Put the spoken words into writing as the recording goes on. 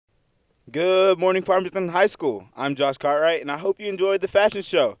Good morning, Farmington High School. I'm Josh Cartwright, and I hope you enjoyed the fashion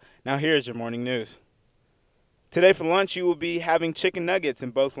show. Now, here's your morning news. Today for lunch, you will be having chicken nuggets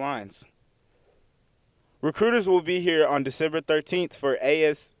in both lines. Recruiters will be here on December 13th for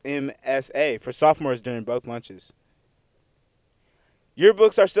ASMSA for sophomores during both lunches.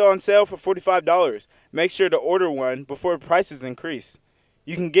 Yearbooks are still on sale for $45. Make sure to order one before prices increase.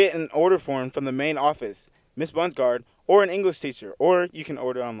 You can get an order form from the main office, Miss Bunsgard, or an English teacher, or you can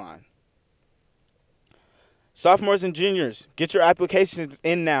order online. Sophomores and juniors, get your applications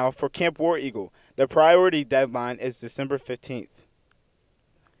in now for Camp War Eagle. The priority deadline is December 15th.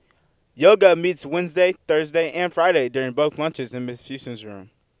 Yoga meets Wednesday, Thursday, and Friday during both lunches in Miss Houston's room.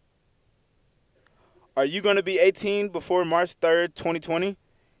 Are you going to be 18 before March 3rd, 2020?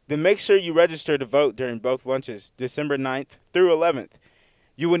 Then make sure you register to vote during both lunches, December 9th through 11th.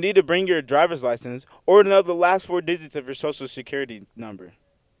 You will need to bring your driver's license or know the last four digits of your social security number.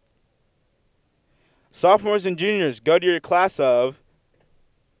 Sophomores and juniors, go to your class of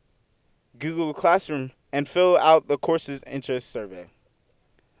Google Classroom and fill out the course's interest survey.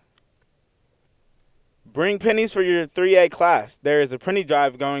 Bring pennies for your 3A class. There is a penny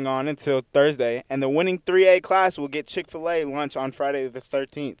drive going on until Thursday, and the winning 3A class will get Chick-fil-A lunch on Friday the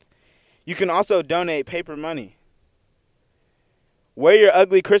 13th. You can also donate paper money. Wear your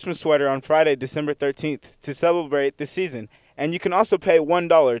ugly Christmas sweater on Friday, December 13th to celebrate the season, and you can also pay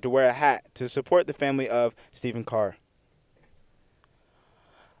 $1 to wear a hat to support the family of Stephen Carr.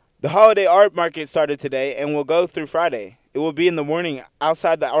 The holiday art market started today and will go through Friday. It will be in the morning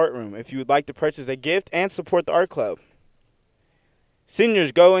outside the art room if you would like to purchase a gift and support the art club.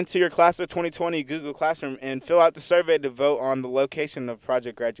 Seniors, go into your class of 2020 Google Classroom and fill out the survey to vote on the location of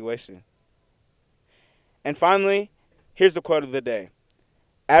project graduation. And finally, here's the quote of the day.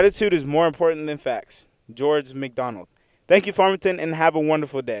 Attitude is more important than facts. George McDonald. Thank you, Farmington, and have a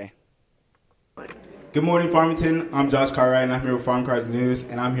wonderful day. Good morning, Farmington. I'm Josh Cartwright, and I'm here with Farm Cars News,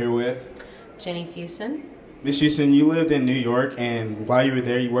 and I'm here with Jenny Fusen. Miss Houston. You lived in New York, and while you were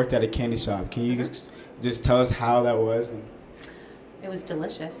there, you worked at a candy shop. Can you just tell us how that was? It was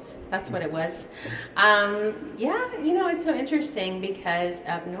delicious. That's what it was. It's so interesting because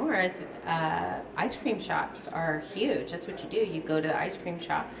up north, ice cream shops are huge. That's what you do. You go to the ice cream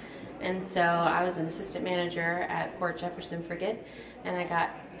shop. And so I was an assistant manager at Port Jefferson Frigate, and I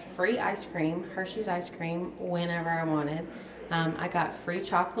got free ice cream, Hershey's ice cream, whenever I wanted. I got free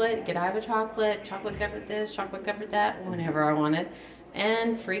chocolate, Godiva chocolate, chocolate covered this, chocolate covered that, whenever I wanted,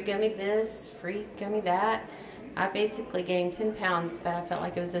 and free gummy this, free gummy that. I basically gained 10 pounds, but I felt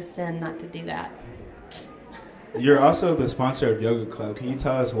like it was a sin not to do that. You're also the sponsor of Yoga Club. Can you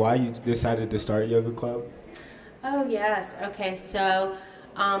tell us why you decided to start Yoga Club? Oh, yes. Okay, so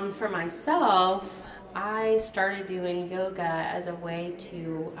for myself, I started doing yoga as a way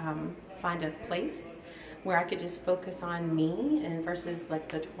to find a place where I could just focus on me and versus like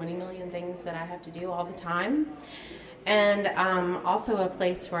the 20 million things that I have to do all the time. And also a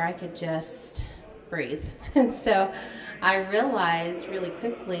place where I could just breathe. And so I realized really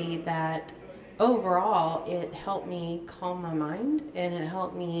quickly that overall it helped me calm my mind and it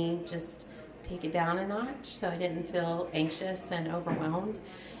helped me just take it down a notch so I didn't feel anxious and overwhelmed.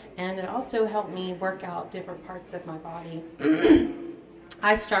 And it also helped me work out different parts of my body.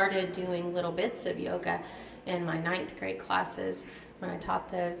 I started doing little bits of yoga in my 9th grade classes when I taught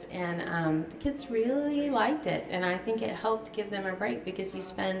those, and the kids really liked it, and I think it helped give them a break because you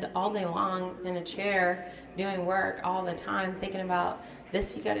spend all day long in a chair doing work all the time thinking about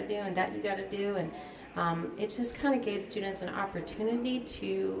this you got to do and that you got to do, and it just kind of gave students an opportunity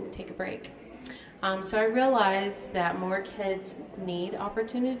to take a break. So I realized that more kids need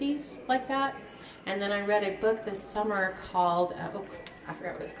opportunities like that, and then I read a book this summer called I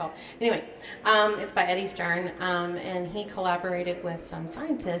forgot what it's called. Anyway, it's by Eddie Stern, and he collaborated with some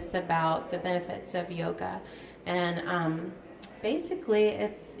scientists about the benefits of yoga. And basically,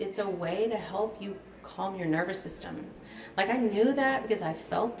 it's a way to help you calm your nervous system. Like I knew that because I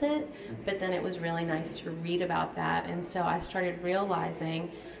felt it, but then it was really nice to read about that. And so I started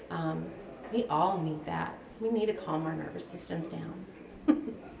realizing we all need that. We need to calm our nervous systems down.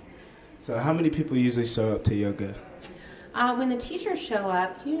 So how many people usually show up to yoga? When the teachers show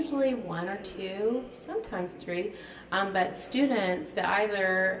up, usually 1 or 2, sometimes 3, but students that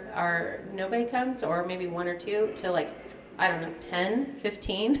either are nobody comes or maybe 1 or 2 to like, I don't know, 10,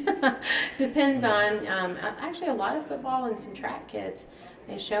 15, depends on, actually a lot of football and some track kids,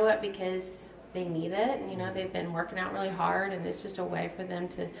 they show up because they need it, and, you know, they've been working out really hard and it's just a way for them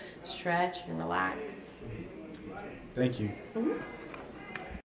to stretch and relax. Thank you. Mm-hmm.